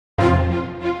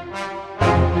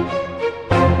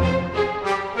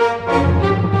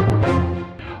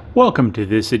Welcome to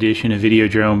this edition of Video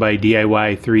Drone by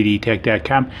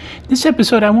DIY3DTech.com. This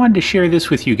episode I wanted to share this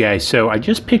with you guys. So I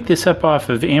just picked this up off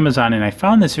of Amazon and I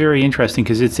found this very interesting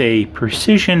because it's a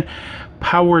precision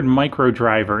powered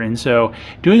Microdriver, and so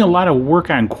doing a lot of work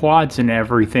on quads and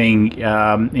everything,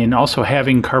 and also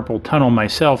having carpal tunnel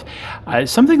myself,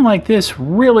 something like this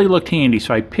really looked handy,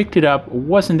 so I picked it up. It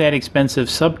wasn't that expensive,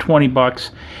 sub 20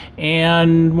 bucks,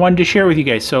 and wanted to share with you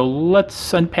guys. So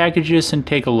let's unpackage this and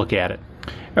take a look at it.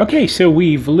 Okay, so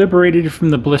we've liberated it from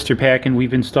the blister pack and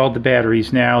we've installed the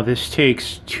batteries now. This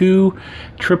takes two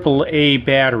AAA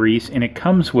batteries, and it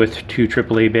comes with two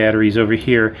AAA batteries over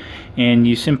here, and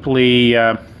you simply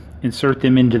insert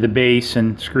them into the base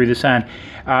and screw this on.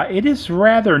 It is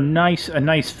rather nice, a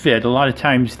nice fit. A lot of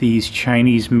times these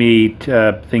Chinese-made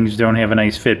things don't have a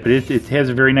nice fit, but it has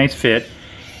a very nice fit.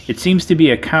 It seems to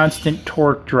be a constant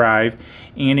torque drive,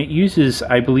 and it uses,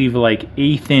 I believe, like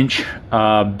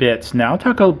 1/8" bits. Now I'll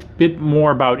talk a bit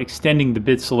more about extending the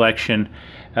bit selection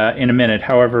in a minute.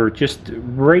 However, just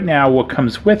right now what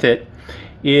comes with it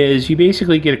is you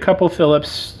basically get a couple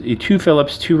Phillips,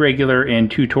 two regular, and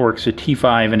two Torx, a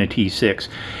T5 and a T6.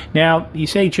 Now you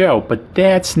say, Joe, but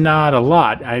that's not a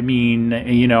lot. I mean,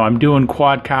 you know, I'm doing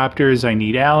quadcopters, I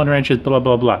need Allen wrenches, blah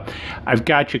blah blah. I've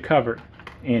got you covered,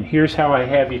 and here's how I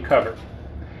have you covered.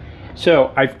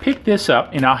 So I've picked this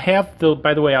up, and I'll have the,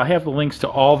 by the way, I'll have the links to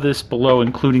all this below,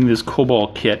 including this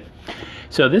Kobalt kit.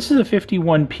 So this is a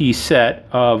 51-piece set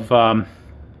of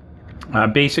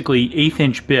basically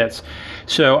 1/8" bits.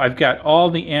 So I've got all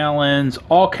the Allens,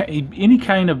 any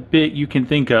kind of bit you can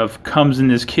think of comes in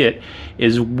this kit,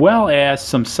 as well as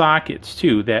some sockets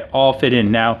too that all fit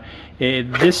in. Now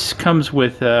this comes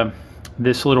with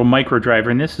this little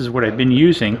Microdriver, and this is what I've been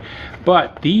using,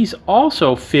 but these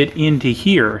also fit into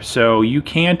here, so you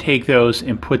can take those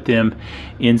and put them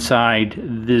inside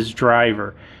this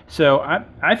driver. So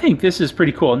I think this is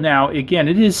pretty cool. Now again,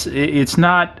 it's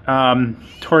not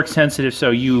torque sensitive, so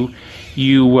you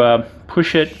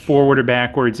push it forward or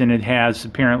backwards and it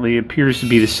appears to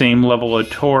be the same level of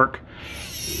torque,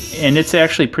 and it's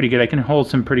actually pretty good. I can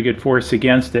hold some pretty good force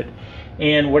against it.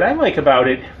 And what I like about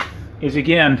it is,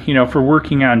 again, you know, for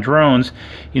working on drones,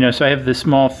 you know, so I have the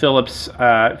small Phillips,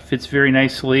 fits very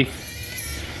nicely,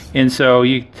 and so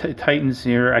you tightens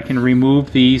here. I can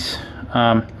remove these,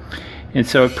 and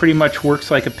so it pretty much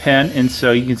works like a pen, and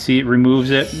so you can see it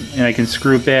removes it, and I can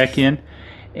screw it back in,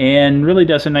 and really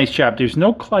does a nice job. There's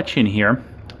no clutch in here,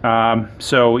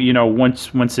 so you know,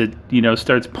 once it, you know,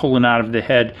 starts pulling out of the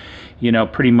head, you know,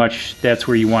 pretty much that's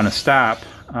where you want to stop.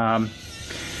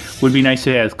 Would be nice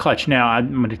to have clutch. Now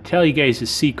I'm going to tell you guys a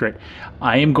secret.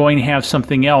 I am going to have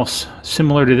something else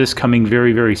similar to this coming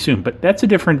very, very soon, but that's a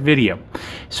different video.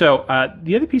 So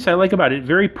the other piece I like about it,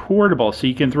 very portable, so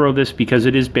you can throw this because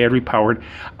it is battery powered.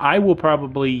 I will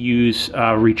probably use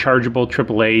rechargeable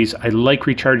AAAs. I like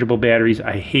rechargeable batteries.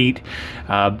 I hate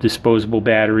disposable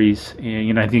batteries, and,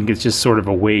 you know, I think it's just sort of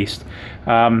a waste.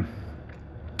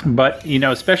 But, you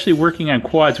know, especially working on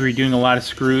quads where you're doing a lot of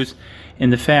screws,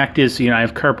 and the fact is, you know, I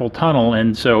have carpal tunnel,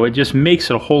 and so it just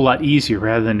makes it a whole lot easier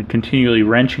rather than continually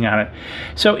wrenching on it.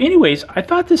 So anyways, I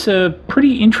thought this a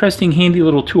pretty interesting, handy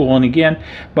little tool. And again,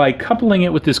 by coupling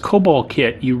it with this Kobalt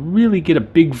kit, you really get a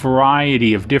big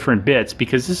variety of different bits,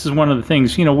 because this is one of the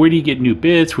things, you know, where do you get new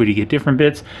bits? Where do you get different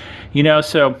bits? You know,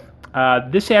 so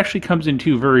this actually comes in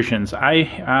two versions.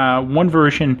 One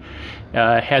version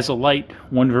has a light,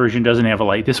 one version doesn't have a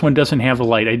light. This one doesn't have the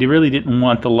light. I really didn't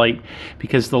want the light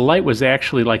because the light was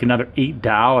actually like another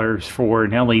 $8 for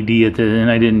an LED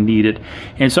and I didn't need it.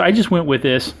 And so I just went with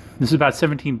this. This is about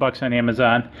 17 bucks on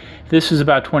Amazon. This is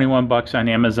about 21 bucks on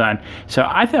Amazon. So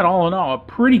I thought, all in all, a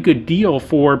pretty good deal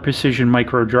for precision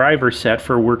Microdriver set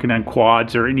for working on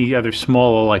quads or any other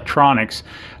small electronics.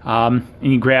 And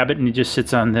you grab it and it just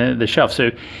sits on the shelf. So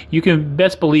you can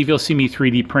best believe you'll see me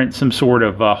 3D print some sort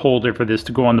of holder for this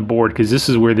to go on the board, because this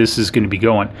is where this is going to be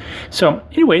going. So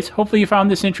anyways, hopefully you found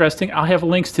this interesting. I'll have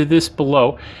links to this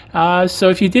below. So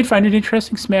if you did find it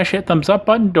interesting, smash that thumbs up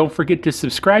button. Don't forget to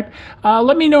subscribe.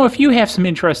 Let me know if you have some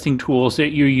interesting tools that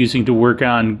you're using to work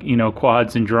on, you know,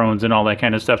 quads and drones and all that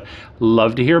kind of stuff.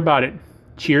 Love to hear about it.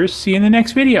 Cheers. See you in the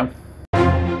next video.